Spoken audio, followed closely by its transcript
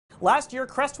Last year,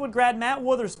 Crestwood grad Matt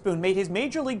Wotherspoon made his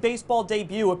Major League Baseball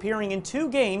debut appearing in 2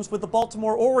 games with the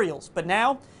Baltimore Orioles. But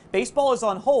now, baseball is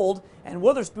on hold and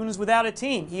Wotherspoon is without a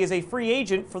team. He is a free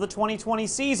agent for the 2020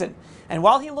 season. And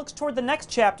while he looks toward the next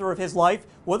chapter of his life,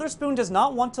 Wotherspoon does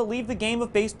not want to leave the game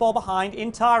of baseball behind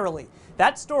entirely.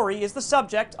 That story is the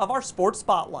subject of our Sports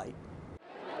Spotlight.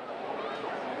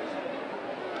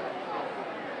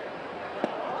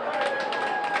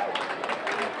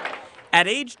 At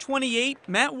age 28,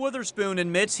 Matt Wotherspoon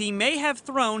admits he may have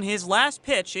thrown his last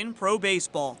pitch in pro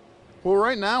baseball. Well,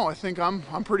 right now I think I'm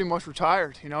pretty much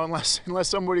retired, unless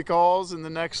somebody calls in the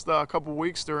next couple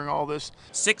weeks during all this.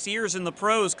 6 years in the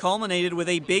pros culminated with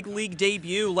a big league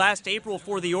debut last April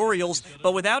for the Orioles,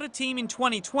 but without a team in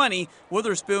 2020,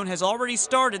 Wotherspoon has already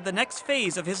started the next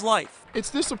phase of his life. It's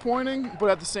disappointing, but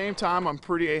at the same time I'm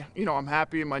pretty, I'm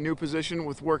happy in my new position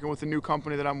with working with the new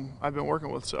company that I've been working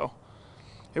with. So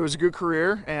it was a good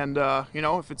career, and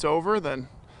if it's over, then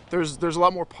there's a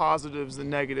lot more positives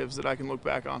than negatives that I can look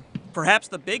back on. Perhaps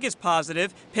the biggest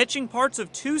positive, pitching parts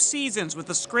of 2 seasons with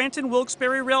the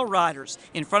Scranton-Wilkes-Barre Rail Riders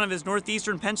in front of his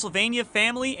northeastern Pennsylvania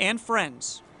family and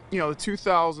friends. The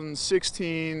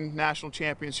 2016 National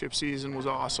Championship season was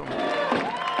awesome.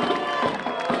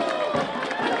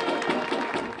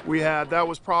 That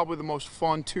was probably the most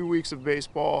fun 2 weeks of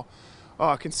baseball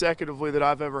consecutively that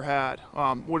I've ever had.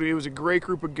 It was a great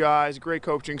group of guys, great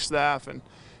coaching staff, and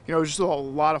it was just a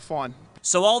lot of fun.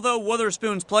 So although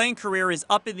Wotherspoon's playing career is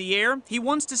up in the air, he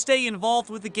wants to stay involved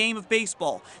with the game of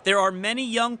baseball. There are many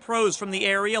young pros from the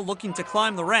area looking to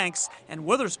climb the ranks, and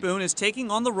Wotherspoon is taking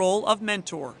on the role of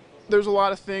mentor. There's a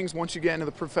lot of things once you get into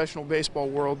the professional baseball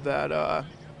world that,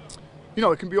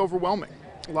 it can be overwhelming.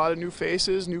 A lot of new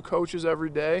faces, new coaches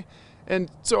every day. And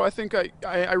so I think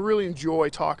I really enjoy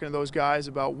talking to those guys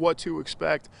about what to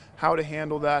expect, how to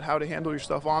handle that, how to handle your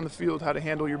stuff on the field, how to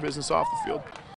handle your business off the field.